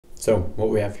So what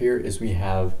we have here is we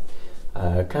have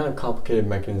a kind of complicated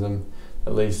mechanism.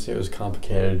 At least it was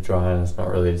complicated to draw, and it's not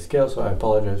really to scale, so I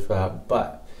apologize for that.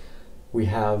 But we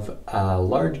have a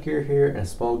large gear here and a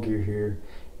small gear here,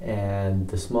 and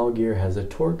the small gear has a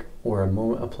torque or a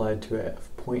moment applied to it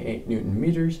of 0.8 Newton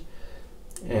meters,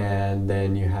 and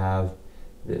then you have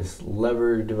this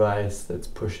lever device that's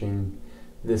pushing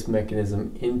this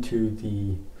mechanism into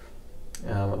the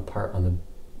part on the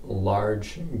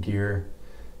large gear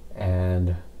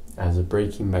and as a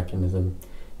braking mechanism.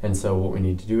 And so what we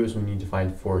need to do is we need to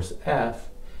find force F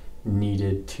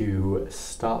needed to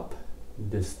stop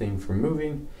this thing from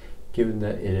moving, given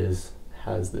that it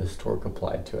has this torque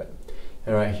applied to it.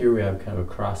 And right here we have kind of a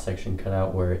cross section cut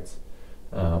out where it's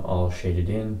all shaded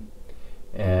in,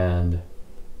 and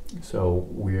so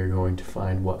we're going to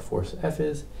find what force F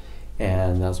is,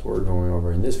 and that's what we're going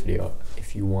over in this video.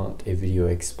 If you want a video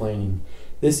explaining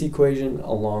this equation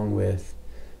along with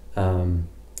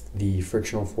the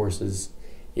frictional forces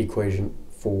equation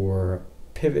for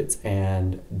pivots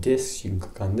and discs, you can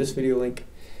click on this video link.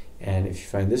 And if you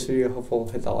find this video helpful,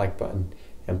 hit that like button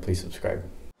and please subscribe.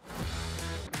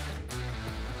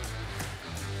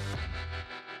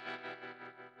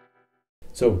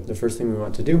 So the first thing we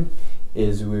want to do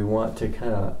is we want to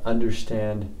kind of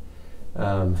understand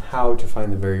how to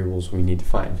find the variables we need to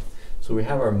find. So we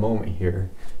have our moment here,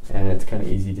 and it's kind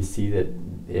of easy to see that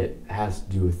it has to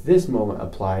do with this moment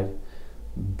applied,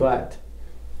 but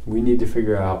we need to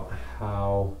figure out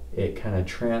how it kind of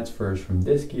transfers from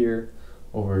this gear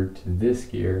over to this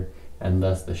gear, and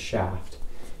thus the shaft.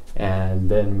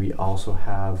 And then we also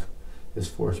have this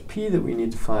force P that we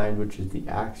need to find, which is the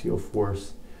axial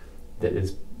force that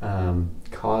is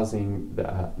causing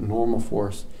the normal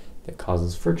force that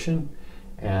causes friction,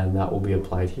 and that will be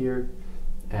applied here,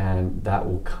 and that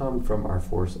will come from our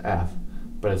force F,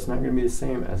 but it's not going to be the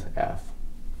same as F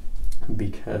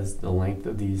because the length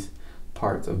of these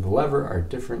parts of the lever are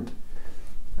different.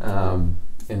 And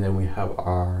then we have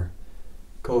our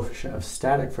coefficient of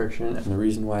static friction, and the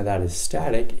reason why that is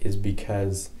static is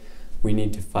because we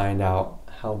need to find out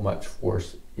how much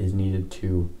force is needed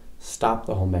to stop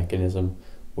the whole mechanism,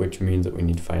 which means that we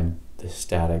need to find the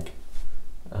static.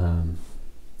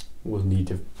 We'll need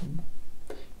to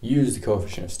use the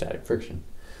coefficient of static friction.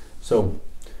 So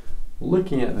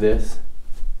looking at this,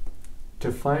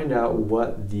 to find out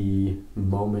what the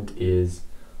moment is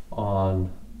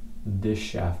on this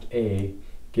shaft A,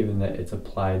 given that it's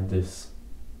applied this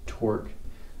torque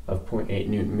of 0.8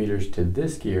 Newton meters to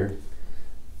this gear,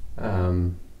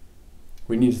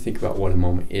 we need to think about what a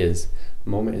moment is. A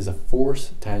moment is a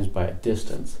force times by a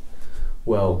distance.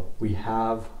 Well, we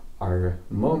have our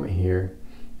moment here,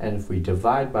 and if we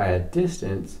divide by a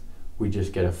distance, we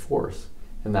just get a force.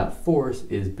 And that force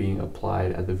is being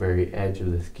applied at the very edge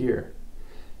of this gear.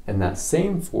 And that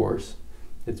same force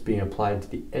that's being applied to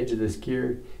the edge of this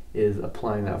gear is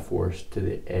applying that force to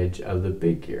the edge of the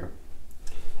big gear.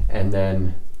 And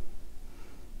then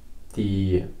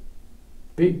the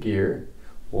big gear,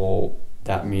 well,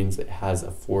 that means it has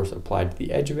a force applied to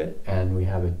the edge of it, and we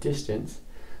have a distance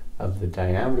of the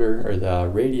diameter or the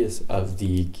radius of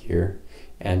the gear,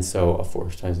 and so a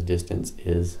force times a distance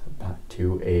is back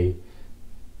to a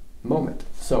moment.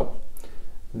 So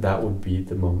that would be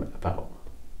the moment about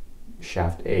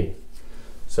shaft A.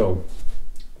 So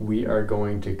we are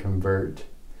going to convert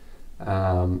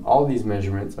all these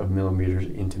measurements of millimeters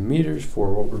into meters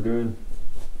for what we're doing.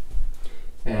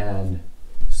 And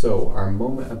so our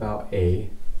moment about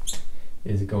A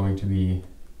is going to be,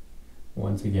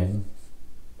 once again,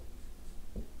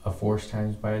 a force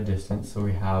times by a distance. So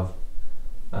we have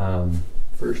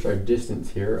first our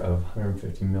distance here of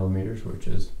 150 millimeters, which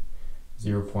is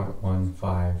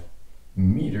 0.15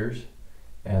 meters.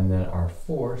 And then our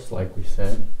force, like we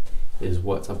said, is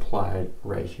what's applied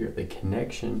right here, the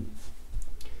connection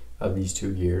of these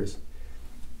two gears.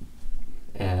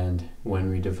 And when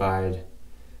we divide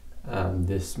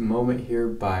this moment here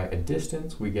by a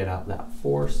distance, we get out that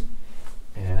force,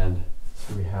 and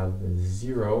so we have the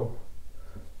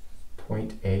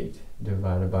 0.8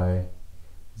 divided by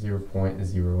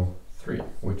 0.03,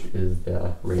 which is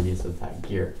the radius of that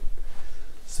gear.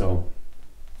 So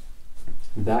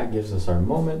that gives us our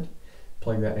moment.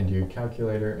 Plug that into your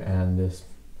calculator, and this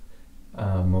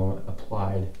moment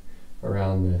applied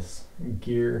around this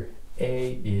gear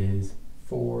A is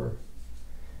 4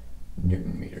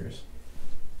 Newton meters.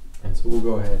 And so we'll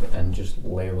go ahead and just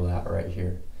label that right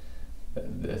here.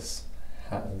 This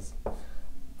has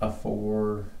a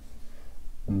 4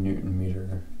 Newton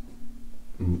meter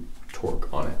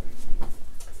torque on it.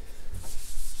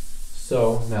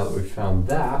 So now that we've found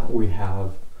that, we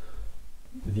have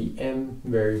the m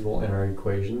variable in our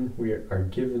equation, we are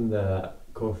given the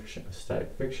coefficient of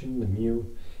static friction, the mu,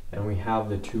 and we have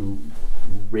the two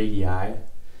radii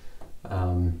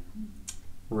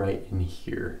right in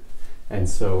here. And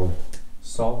so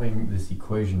solving this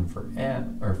equation for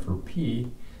m, or for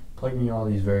p, plugging in all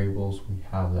these variables, we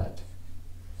have that.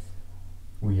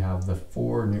 We have the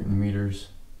 4 Newton meters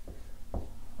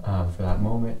for that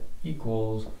moment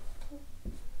equals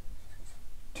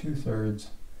 2/3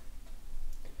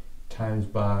 times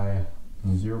by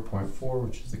 0.4,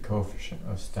 which is the coefficient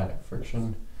of static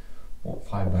friction,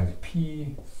 multiplied by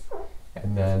p,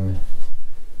 and then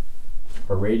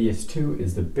our radius 2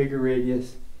 is the bigger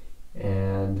radius,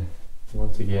 and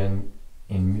once again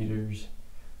in meters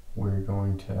we're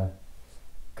going to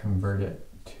convert it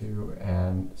to,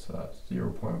 and so that's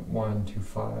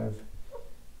 0.125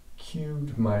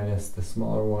 cubed minus the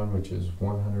smaller one, which is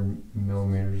 100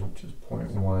 millimeters, which is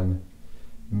 0.1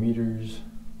 meters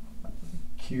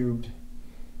cubed,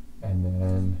 and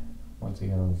then once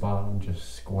again on the bottom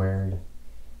just squared.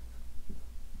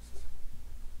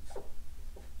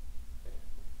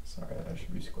 Sorry, that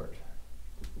should be squared.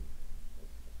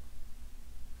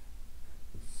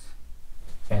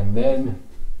 And then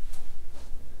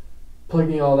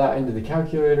plugging all that into the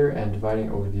calculator and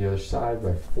dividing over the other side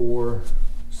by 4,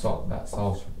 that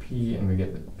solves for p, and we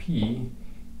get that p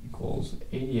equals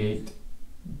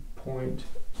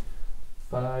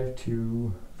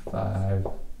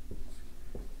 88.525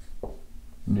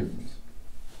 newtons.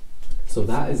 So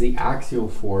that is the axial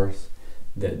force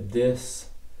that this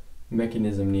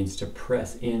mechanism needs to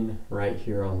press in right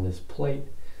here on this plate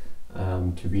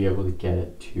to be able to get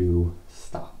it to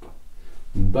stop.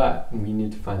 But we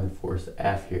need to find the force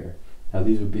F here. Now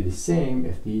these would be the same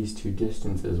if these two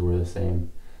distances were the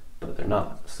same, but they're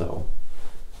not. So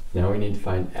now we need to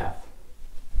find F.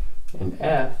 And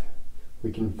F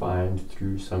we can find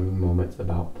through some moments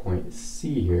about point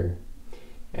C here.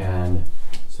 And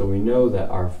so we know that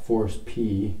our force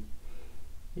P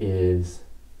is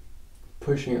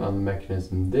pushing on the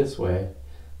mechanism this way,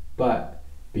 but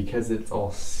because it's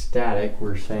all static,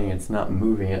 we're saying it's not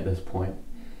moving at this point.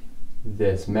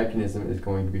 This mechanism is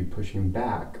going to be pushing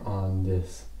back on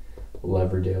this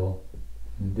leverdale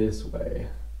this way.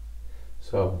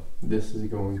 So this is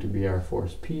going to be our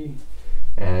force P,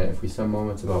 and if we sum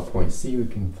moments about point C, we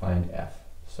can find F.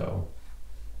 So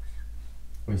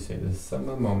we say the sum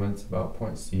of moments about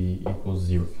point C equals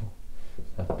 0.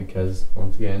 That's because,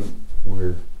 once again,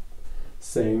 we're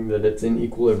saying that it's in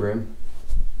equilibrium.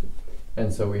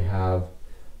 And so we have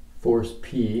force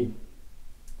P,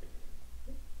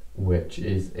 which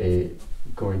is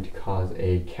going to cause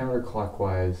a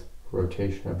counterclockwise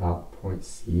rotation about point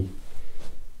C.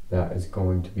 That is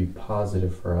going to be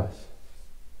positive for us,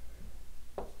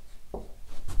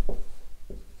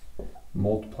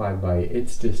 multiplied by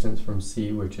its distance from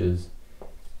C, which is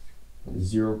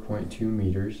 0.2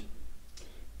 meters,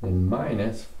 and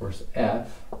minus force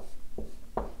F,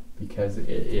 because it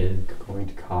is going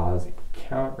to cause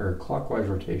counterclockwise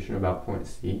rotation about point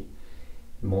C,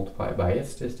 multiplied by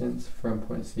its distance from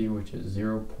point C, which is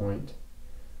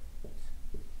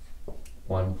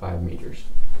 0.15 meters.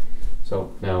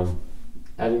 So now,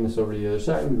 adding this over to the other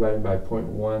side and dividing by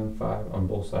 0.15 on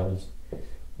both sides,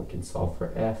 we can solve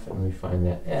for F, and we find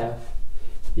that F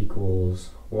equals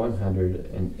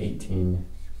 118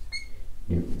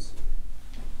 newtons.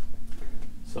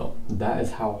 So that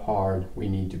is how hard we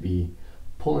need to be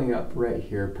pulling up right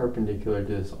here, perpendicular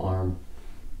to this arm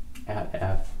at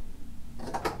F,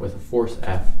 with a force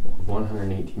F of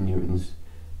 118 newtons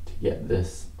to get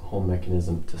this whole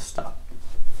mechanism to stop.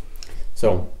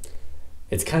 So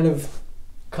it's kind of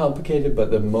complicated, but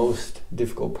the most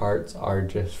difficult parts are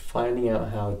just finding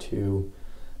out how to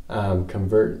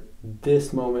convert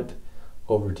this moment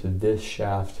over to this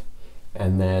shaft,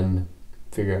 and then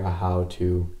figure out how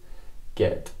to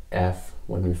get F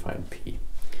when we find P.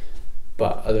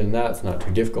 But other than that, it's not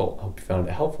too difficult. I hope you found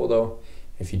it helpful though.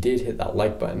 If you did, hit that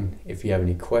like button. If you have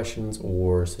any questions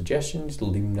or suggestions,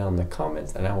 leave them down in the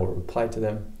comments and I will reply to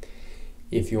them.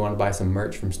 If you want to buy some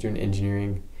merch from Student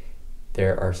Engineering,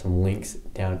 there are some links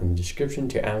down in the description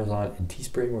to Amazon and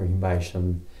Teespring, where you can buy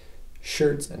some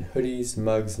shirts and hoodies,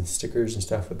 mugs and stickers and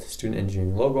stuff with the Student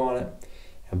Engineering logo on it.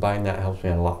 And buying that helps me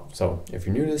out a lot. So if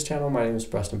you're new to this channel, my name is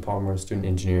Preston Palmer with Student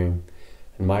Engineering,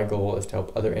 and my goal is to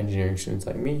help other engineering students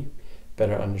like me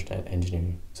better understand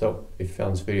engineering. So if you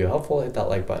found this video helpful, hit that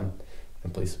like button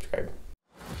and please subscribe.